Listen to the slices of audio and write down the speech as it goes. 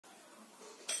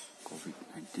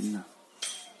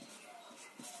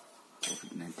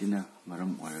COVID-19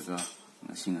 maram oiraga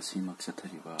ngasi mak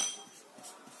sathariba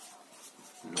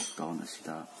lockdown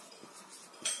asida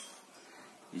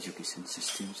education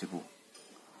system sebu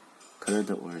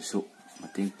kharada oirasu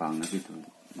mateng pangna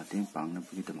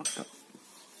bigi damakta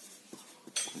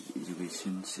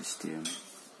education system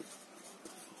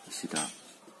asida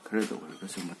kharada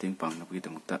oirasu mateng pangna bigi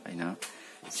damakta aina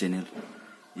channel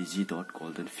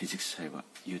EG.Golden.Physics haiba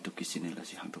YouTube ki channel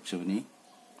asi hangtokchabani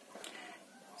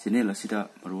channel asida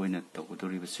maruaina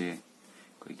tawdoribase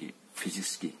koigi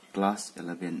physics ki class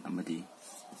 11 amadi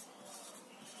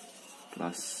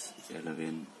class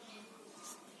 11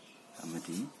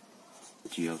 amadi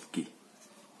 12 ki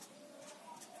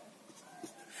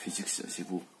physics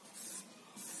asibu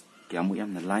kyamu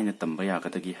yamna line tamba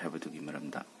yagadagi haibatugi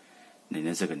maramda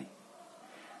naina jagani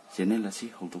channel asi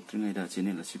hongdoktriŋai da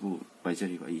channel asibu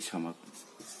paijariba ai samak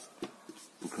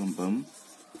bukrambam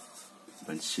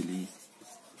BANSHILI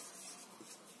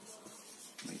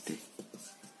MEITEI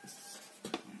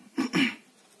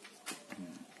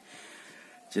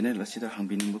channel asida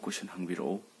hangbiningba question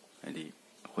hangbiro adi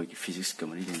akhoi physics ka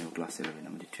mari dena class 11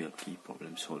 amadi 12 ki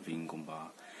problem solving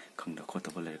gumba khangda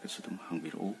khotaba lerka sudum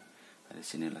hangbiro adi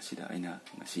channel asida aina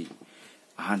ngasi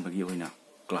ahan bagi oina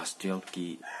class 12 ki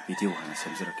video hana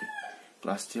samjarake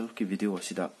class 12 ki video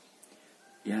asida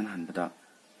yan hanbada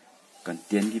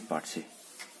content ki part se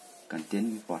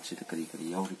da kari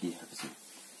yaurigi habse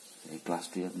class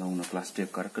 12 nauna class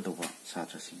 12 karaka doba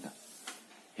satra sinda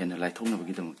hena laithongna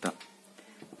bagi damakta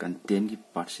content ki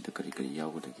part se da kari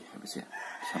yaugudagi habse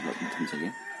sablak muthamjage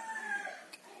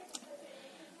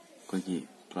koigi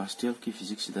class 12 ki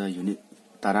physics da unit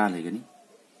 10 legani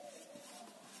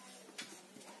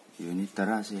unit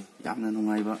 10 se yamna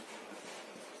nungaiba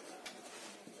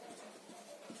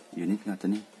unit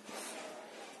ngatani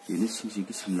unit singsi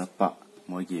samlappa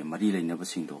moige mari lainaba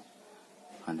singdo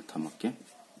hana thamakke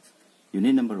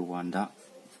unit number 1 da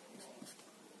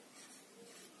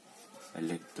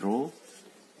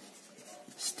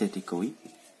electrostatic koi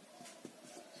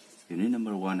unit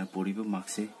number 1 na poriba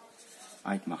marks se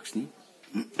 8 marks ni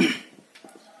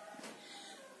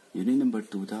unit number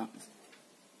 2 da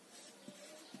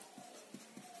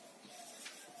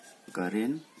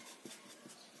current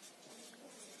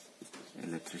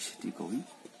electricity going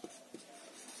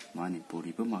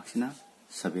Manipuri marks na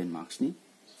 7 marks ni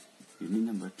unit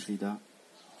number 3 da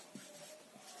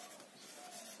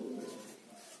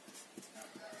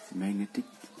magnetic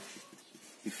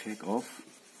effect of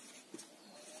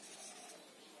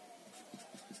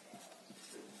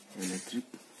electric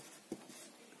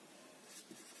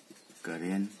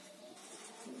current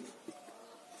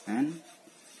and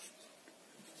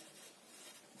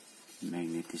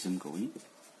magnetism going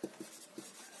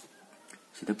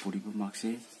sida puri marks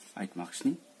 8 marks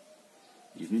ni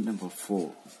unit number 4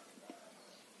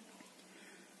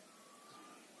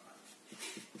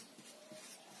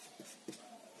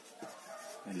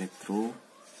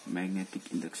 electromagnetic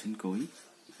induction going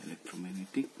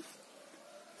electromagnetic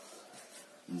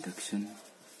induction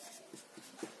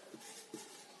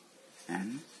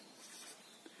and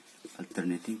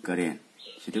alternating current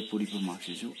sida puri marks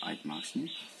 8 marks ni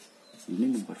unit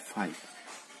number 5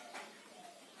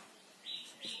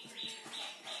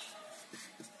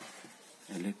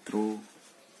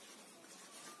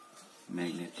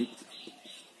 electromagnetic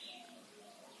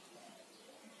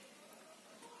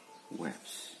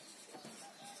waves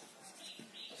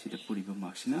sida puri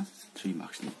marks na 3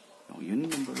 marks ni unit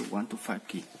number 1 to 5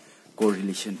 ki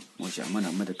correlation moja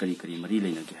mana mada kari mari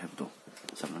laina ki have to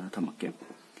samana thamakke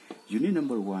unit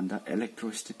number 1 da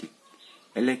electrostatic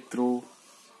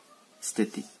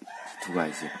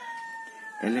thugaise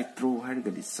electro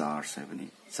hargadi charge habani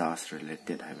charge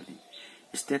related habani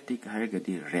static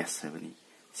hargadi rest habani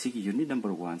sigi unit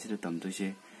number 1 sida tamdoise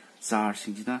charge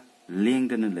singina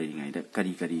lengdana leiringai da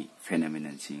kari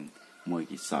phenomenon sing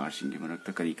moigi charge sing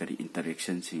marakta kari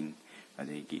interaction sing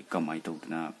adegi kamai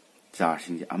tawdna charge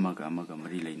sing amaga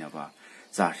mari leinaba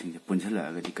charge sing punjhala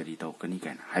agadi kari tawkani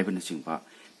kan haibana singba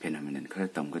phenomenon khara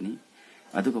tamgani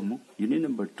aduga mu unit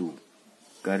number 2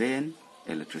 current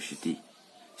electricity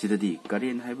sidadi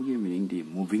current haibagi meaning di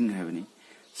moving habani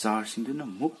charge singduna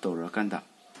move tawrakanda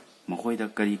mahoida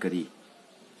kari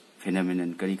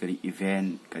phenomenon kari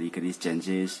event kari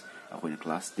changes akoina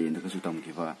class 10 da kasu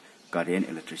tamkiba current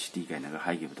electricity kaina ga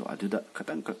haigibdo aduda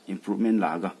khatang improvement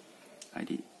laga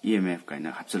adi EMF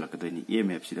kaina hapsalakadoni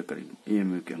EMF sida kari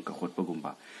EMF ki anka khotpa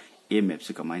gumba EMF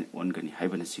se kamai on gani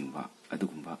haibana singba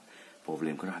adugumba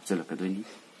problem kara hapsalakadoni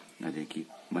adeki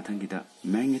mathangida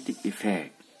magnetic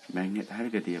effect magnet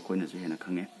hargadi akoina ju hena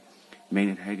khange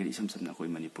magnet hargadi samna koi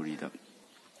Manipuri da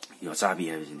yosabi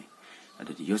haibisini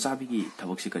adudi yosabi gi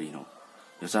thabak si karino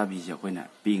yosabi ji akoina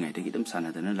pi ngai de gidam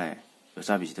sana dana lai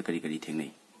yosabi ji ta kari kari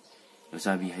thengnei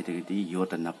yosabi haidagidi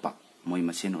yota napa moi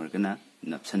masen organa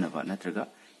napsana ba natraga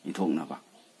inthokna ba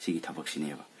sigi thabak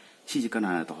sineba siji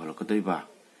kana to holo kadoi ba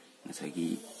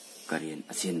ngasagi karian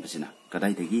asen basina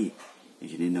kadai dagi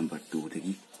unit number 2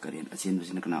 dagi karian asen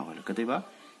basina kana holo kadoi ba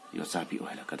yosabi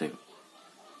ohala kadoi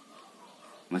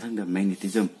mathangda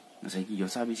magnetism ngasagi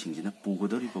yosabi singjina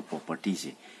pugodori bo property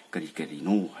se kari kari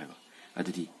no haiba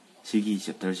adudi sigi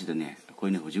chapter sidane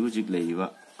akoina hujik hujik leiba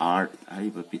art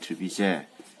haiba prithvi se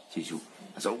sisu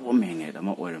aso magnet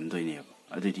ama oiram doine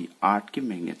adudi art ki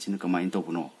magnet sin kamain to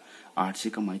buno art si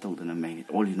kamai to dana magnet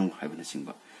only no haiba na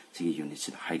singba sigi unit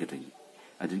sid haiga doini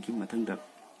adudi mathangda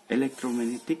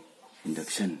electromagnetic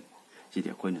induction sidi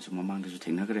akoina su mamang su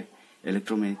thengna gare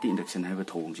electromagnetic induction haiba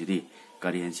thong sidi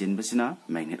current sin basina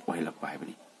magnet oilak pa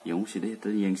haibani yung sidi ta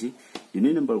yengsi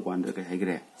unit number 1 da kai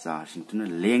haigre charge sing tuna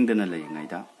lengdana lay ngai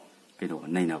da kedo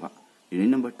naina ba unit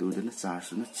number 2 dana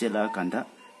charge na chela kanda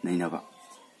naina ba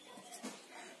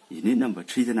unit number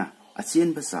 3 dana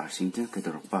achen ba charge sing tuna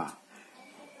kedorok pa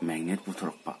magnet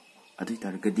puthorok pa adi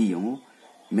tar gadi yung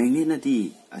magnet na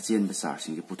di achen ba charge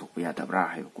sing puthok pa ya da bra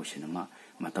hai question ma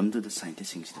matam du da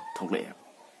scientist sing sida thogle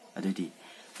adi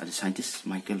adi scientist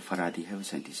Michael Faraday have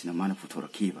scientist na mana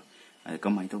puthorok ki ba adi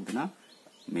kamai to dana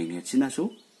magnet sina su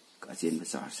achen ba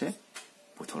charge se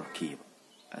puthorok ki ba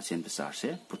achen ba charge se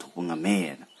puthok pa ngame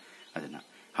na adana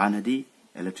hanadi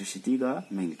electricity ga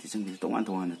magnetism gi tongan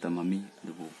tongan ta mami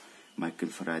adubu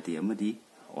Michael Faraday amadi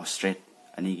Australia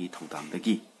ani gi thodam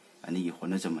dagi ani gi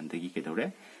hona zaman dagi kedore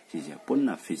sije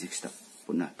punna physics ta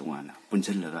punna tongana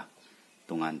punjalaga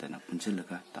tongan dana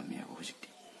punjalaga tamya go hojikti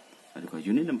adugo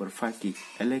unit number 5 ki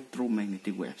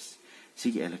electromagnetic waves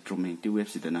sigi electromagnetic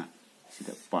waves dana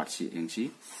sida part si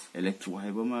engsi electro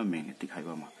haiba ma magnetic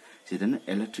haiba ma sidana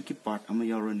electric ki part ama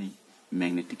yoroni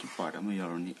magnetic ki part ama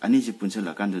yoroni ani ji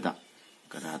punjala kanduda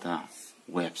karada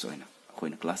waves oina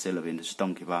akoina class 11 da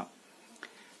sutam ki ba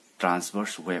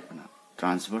transverse wave na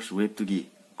transverse wave to gi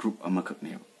group ama khak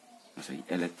ne asai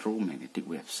electromagnetic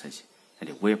waves sai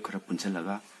hadi wave khara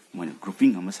punjalaga moina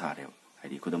grouping ama sare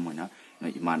hadi koda moina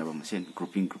ngai imanaba masen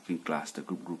grouping class da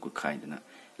group ko khaidana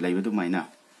laiba du maina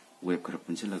wave khara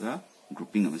punjalaga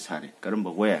grouping ama sare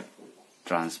karamba wave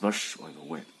transverse oiba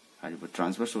wave hadi ba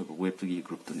transverse oiba wave to gi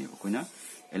group to ne koina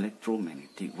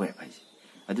electromagnetic wave ai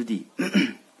adudi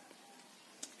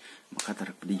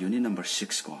makatarak padi unit number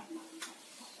 6 ko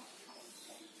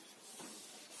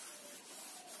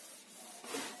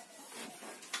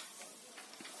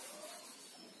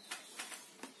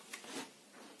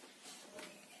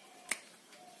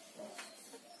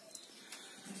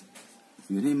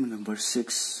unit number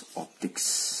 6 optics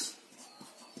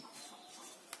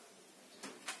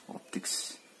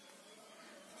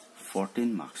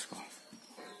 14 marks ko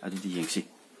adudi yengsi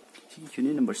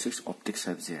unit number 6 optics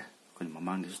habje kon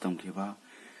mamang dis tam khiba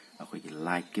akoi gi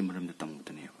light ki maram da tam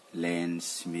tane lens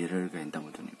mirror ga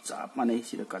tam tane chap mane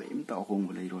sida karim ta hong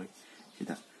bulai roi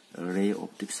sida ray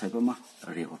optics haiba ma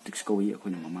ray optics ko wi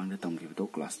akoi mamang da tam khiba to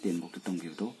class 10 bok da tam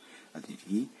khiba to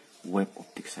adudi web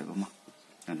optics haiba ma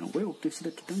and web optics da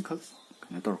kitang khak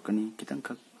kana tor kani kitang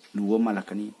khak luwa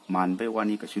malakani man bai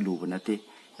wani ka shi luwa nate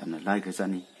yamna lai ga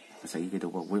jani asai ge do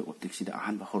web optics da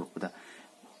ahan ba horok da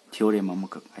theorem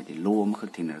amakak haidi law amakak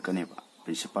thingnar kaneba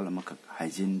principle amakak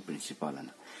hygiene principle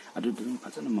ana adu dum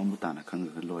phajana mamutana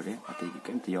khanga lore atai gi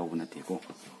kemta yawuna te ko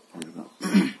aduga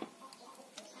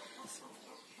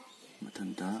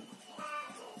matanda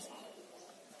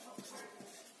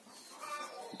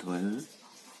 12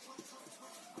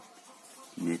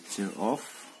 nature of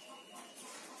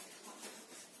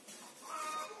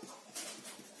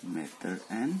matter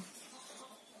and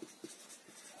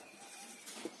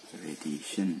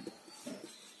radiation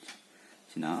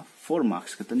sina 4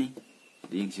 marks katani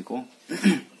ding si ko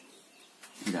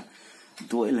ida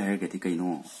do ela ga ti kaino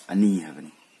ani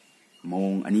habani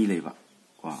mong ani leiba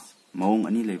ko mong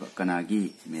ani leiba kanagi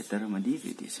matter madi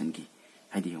radiation gi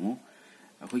hadi yo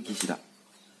akoi ki sida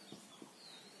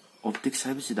optics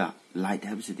habi sida light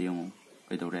habi sida yo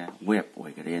kaidore web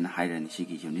oi ga ren hairan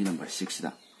sigi unit number 6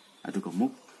 da adugo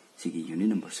muk sigi unit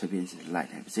number 7 sida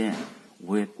light habi se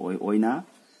web oi oina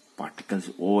particles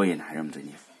oil and haram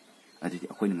dani adidi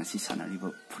akoina ngasi sanariba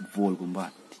football gumba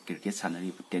cricket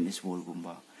sanariba tennis ball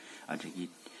gumba adigi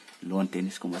lawn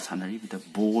tennis gumba sanariba da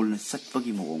ball na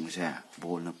satpagi moong se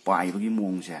ball na pai bagi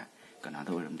moong se kana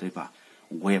da oram doi ba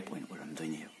web oin oram doi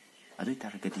ne adoi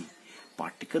taragadi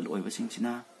particle oiba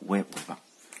singchina web oiba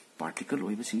particle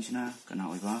oiba singchina kana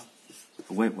oiba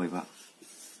web oiba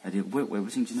adi web oiba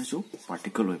singchina su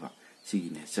particle oiba sigi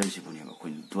nature sibuni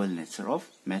akoin dual nature of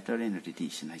matter and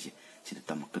radiation haji sida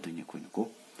tamak kaduni akoin ko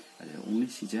only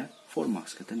sija 4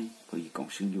 marks katani koi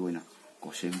counseling gi oina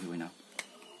CoHSEM gi oina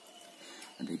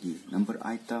adagi number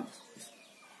 8 ta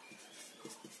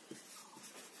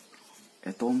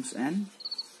atoms and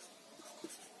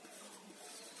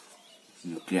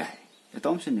nuclei.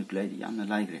 Atoms and nuclei yamna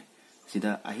laigre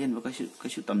sida ahen wa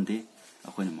kasu tamde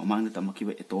akoin mamang na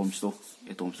tamakiba atoms to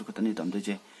katani tamde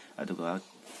je aduga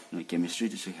no chemistry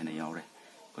to se hena yaure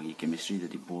koi chemistry da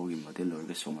di Bohr model or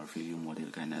ga Sommerfeld model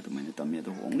kana to mane tamme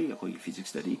do only koi physics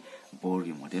study Bohr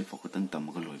model fokutang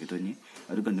tamga loige to ni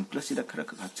aduga nucleus sida khara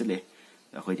ka chale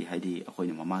akoi di haidi akoi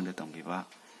ni mamang da tamgiba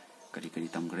kari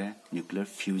tamgre nuclear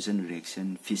fusion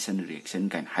reaction fission reaction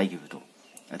kan haigi to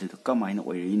adu to kamaina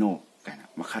oirino kana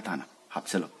makhatana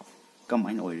hapsalo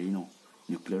kamaina oirino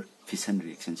nuclear fission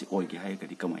reaction si oigi hai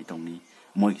kari kamai tongni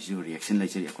moi ki reaction lai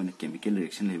cheri akoi chemical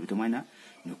reaction lai to maina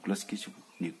nucleus ki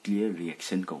nuclear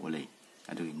reaction ko lai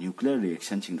adu nuclear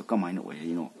reaction sing to kamaina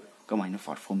oirino kamaina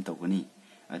perform to gani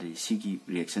adu sigi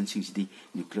reaction sing si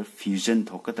nuclear fusion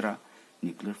thokatra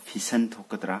nuclear fission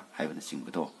thokatra haibana sing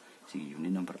to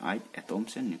unit number 8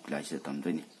 atoms and nuclei se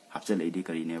tamdeni hapsal edi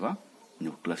kari neba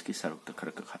nucleus ki saruk ta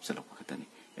khara ka hapsal pakatani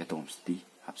atoms ti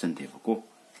hapsan deba ko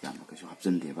yam ka su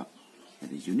hapsan deba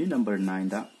the unit number 9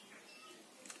 da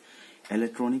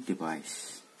electronic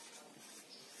device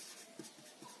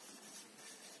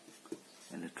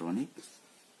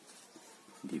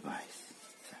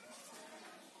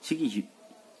sigi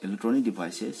electronic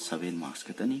device 7 marks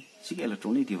katani sigi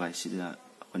electronic device da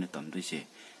akone tamdoi se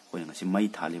koi ngasi mai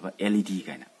thaliba LED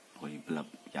kaina koi bulb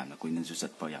yamna koi nan su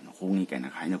satpa yamna hongi kaina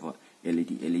khaina ba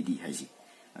LED haji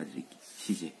adi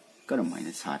sije karam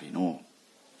maina sare no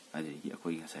adi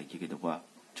koi ngasai ki do ba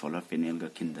solar panel ga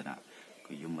kindana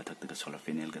koi yum mathak ta solar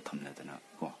panel ga thamna dana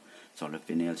ko solar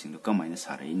panel sing do kamaina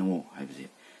sare no haibje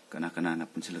kana na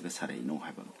punchila ga sare no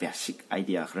haiba basic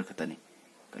idea khara khatani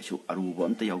kaisu aruba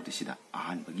amta yaudi sida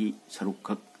ahan bagi saruk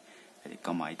khak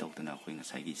kamai tawtana khoi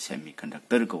ngasai gi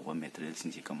semiconductor ko ba material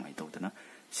sing si kamai tawtana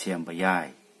sem ba yai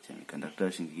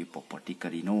semiconductor sing gi property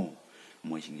kari no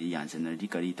moi sing gi yansan di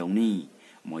kari tawni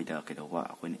moi da ke dawa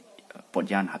khoi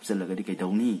podyan hapsel laga di ke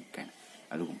dawni kan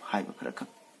alugum hai ba khara khak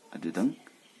adudang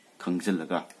khangjal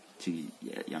laga chi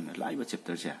yamna lai ba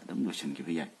chapter ja dam lotion gi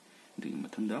ba yai du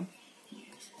mathang da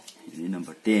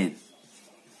number 10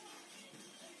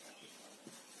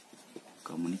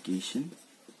 communication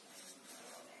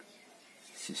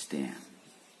system.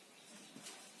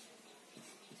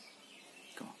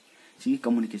 See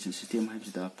communication system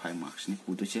has the 5 marks ni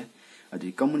kudo che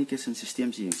adi communication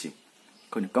system si yengsi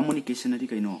kon communication adi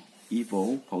kaino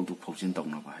ibo phaudu phaujin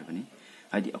tawna ba haibani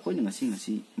adi akoi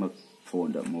ngasi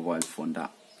phone da mobile phone da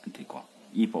adi ko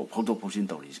ibo phaudu phaujin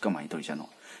tawri kamai tawri chano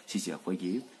si si akoi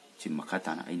gi chi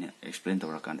makhata na aina explain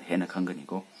tawra kan hena khangani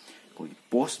ko koi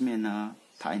postman na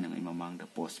thai na ngai mamang da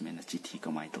postman na chithi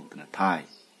kamai tawdana thai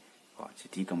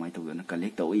chithi kamai tawdana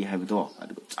collect tawi haibo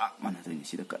adu chak mana thai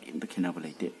si da karim ta khena ba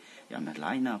laite yamna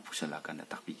laina phusala kan da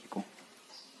takpi ko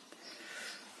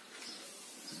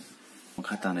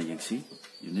makhata na yengsi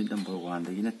unit number 1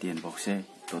 da gina 10 box se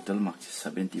total marks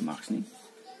 70 marks ni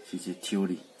si je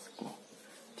theory ko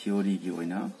theory gi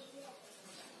oina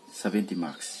 70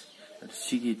 marks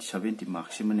si gi 70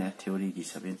 marks mane theory gi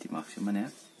 70 marks mane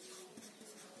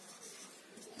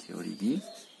theory gi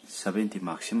 70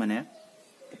 marks mane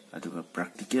aduga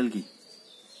practical gi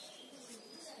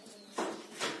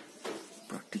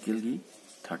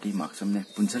 30 marks हमने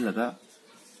पुंजल लगा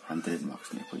 100 marks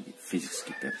ने कोई physics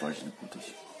की paper ने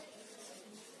पूछी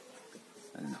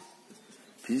है ना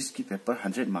physics की पेपर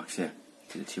 100 marks है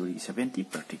theory की 70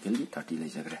 practical की 30 ले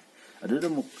जाकर अदर तो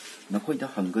मुक न कोई दा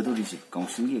हंग दो रिजी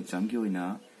काउंसिल की एग्जाम की होई ना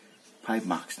 5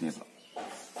 marks ने बा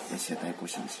ऐसे टाइप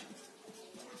क्वेश्चन से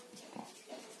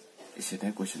ऐसे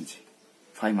टाइप क्वेश्चन से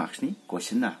 5 marks नहीं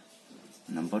क्वेश्चन ना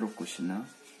नंबर ऑफ क्वेश्चन ना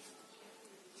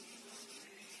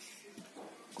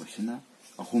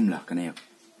ahum la kane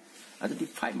adadi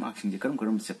 5 marks sing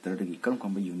karam chapter dagi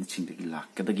karam unit sing dagi la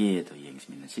kadage to yengs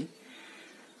min si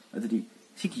adadi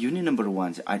sik unit number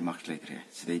 1 se 8 marks like re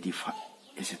sidai di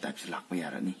ese type se lak pa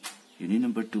yarani unit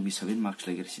number 2 bi 7 marks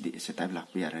like re sidai ese type lak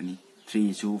pa yarani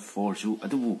 3 ju 4 ju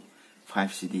adubu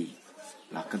 5 sidai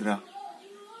lakadra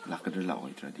la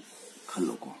oitra di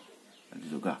khallo ko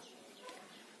aduga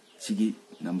sigi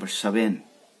number 7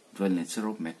 12 nature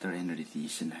of matter and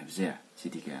radiation have there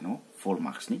sidi kano 4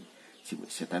 marks ni sibu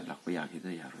setup lak pa yagi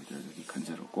da yaro da gi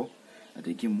khanjaro ko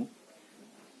adegi mu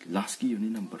last ki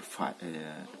unit number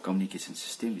 5 communication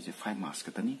system is 5 marks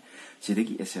ka tani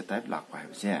sidegi setup lak pa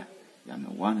have there yamna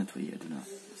 1 and 3 aduna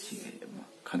si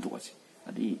khandu wasi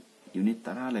adi unit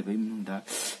tara lebai munda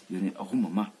unit ahum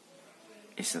ama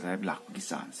extra black ki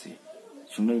chance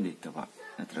sungai le taba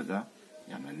natraga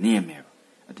yamna neme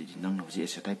adidi nang no je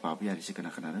extra pa ba yari sikana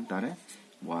kana nang tare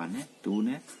 1 ne 2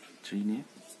 ne 3 ne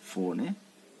 4 ne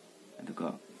aduga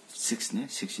 6 ne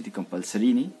 6 di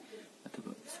compulsory ni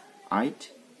aduga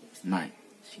 8 9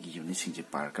 sigi unit singje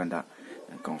par kanda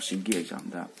council ki exam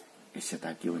da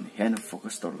extra ki one hand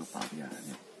focus tor ga pa ba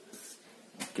yari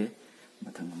okay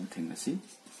mathang mu thing na si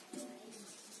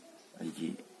aigi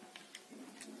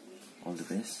all the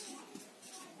best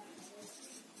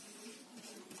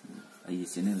aigi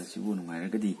channel la sibu nu ngai ra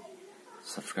gadi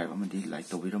subscribe amadi like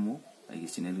to biramo aigi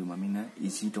channel gu mamina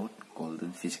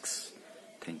easy.golden physics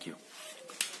thank you